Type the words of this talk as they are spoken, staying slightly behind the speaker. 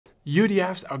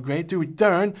UDFs are great to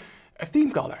return a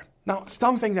theme color. Now,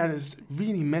 something that is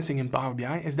really missing in Power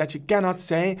BI is that you cannot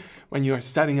say when you're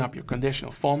setting up your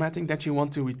conditional formatting that you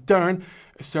want to return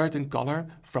a certain color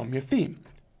from your theme.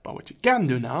 But what you can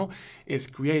do now is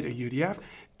create a UDF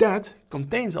that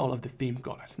contains all of the theme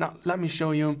colors. Now, let me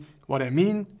show you what I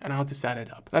mean and how to set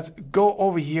it up. Let's go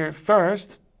over here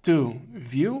first to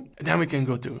View, and then we can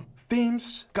go to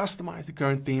Themes, customize the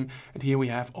current theme, and here we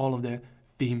have all of the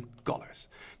theme colors.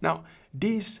 Now,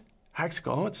 these hex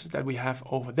codes that we have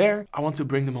over there, I want to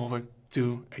bring them over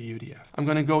to a UDF. I'm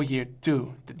going to go here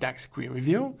to the DAX query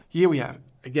view. Here we have,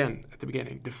 again, at the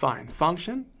beginning, define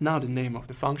function. Now the name of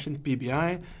the function,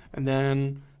 PBI, and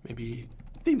then maybe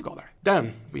theme color.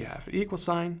 Then we have an equal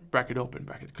sign, bracket open,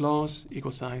 bracket close,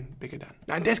 equal sign, bigger than.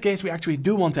 Now in this case, we actually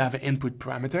do want to have an input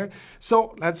parameter.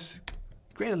 So let's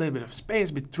create a little bit of space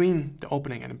between the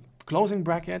opening and the closing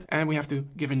bracket, and we have to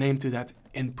give a name to that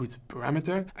input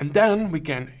parameter, and then we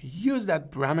can use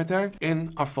that parameter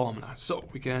in our formula. So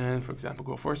we can, for example,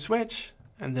 go for a switch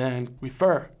and then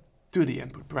refer to the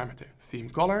input parameter theme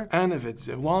color, and if it's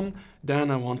a 1,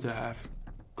 then I want to have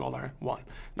color 1.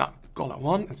 Now, color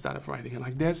 1, instead of writing it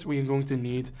like this, we are going to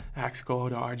need a hex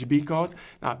code or RGB code.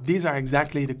 Now, these are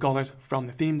exactly the colors from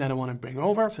the theme that I want to bring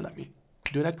over, so let me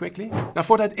do that quickly. Now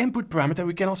for that input parameter,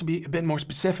 we can also be a bit more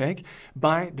specific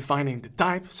by defining the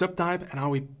type, subtype, and how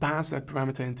we pass that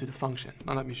parameter into the function.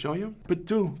 Now let me show you. Put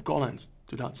 2 colons,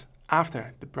 2 dots,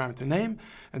 after the parameter name,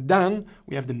 and then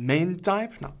we have the main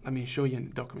type. Now let me show you in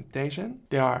the documentation.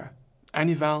 They are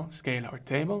any val, scalar, or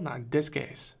table. Now in this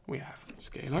case, we have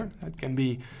scalar. That can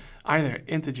be either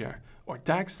integer or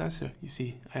text. So you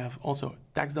see I have also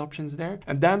text options there.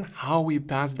 And then how we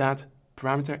pass that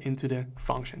parameter into the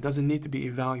function. Does it need to be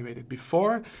evaluated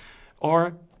before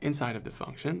or inside of the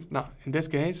function? Now, in this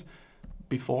case,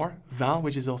 before val,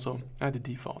 which is also the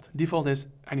default. Default is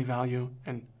any value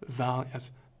and val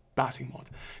as passing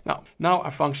mode. Now our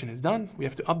function is done. We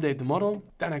have to update the model.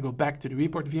 Then I go back to the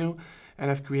report view, and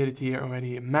I've created here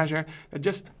already a measure that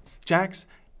just checks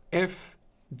if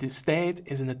the state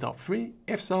is in the top 3.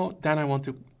 If so, then I want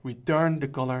to return the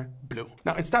color blue.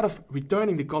 Now, instead of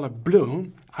returning the color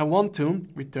blue, I want to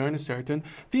return a certain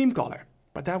theme color,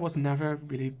 but that was never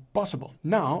really possible.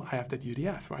 Now I have that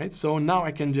UDF, right? So now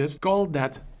I can just call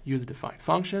that user-defined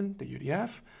function, the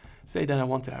UDF, say that I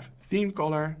want to have theme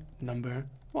color number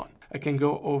 1. I can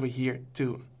go over here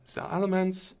to cell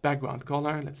elements, background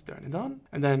color, let's turn it on,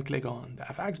 and then click on the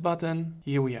FX button.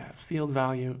 Here we have field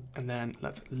value, and then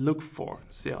let's look for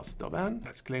sales.n.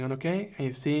 Let's click on OK, and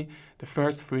you see the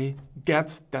first 3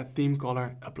 get that theme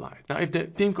color applied. Now, if the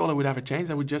theme color would ever change,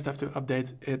 I would just have to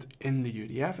update it in the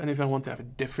UDF, and if I want to have a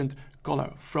different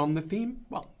color from the theme,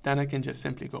 well, then I can just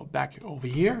simply go back over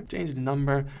here, change the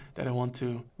number that I want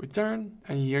to return,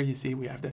 and here you see we have the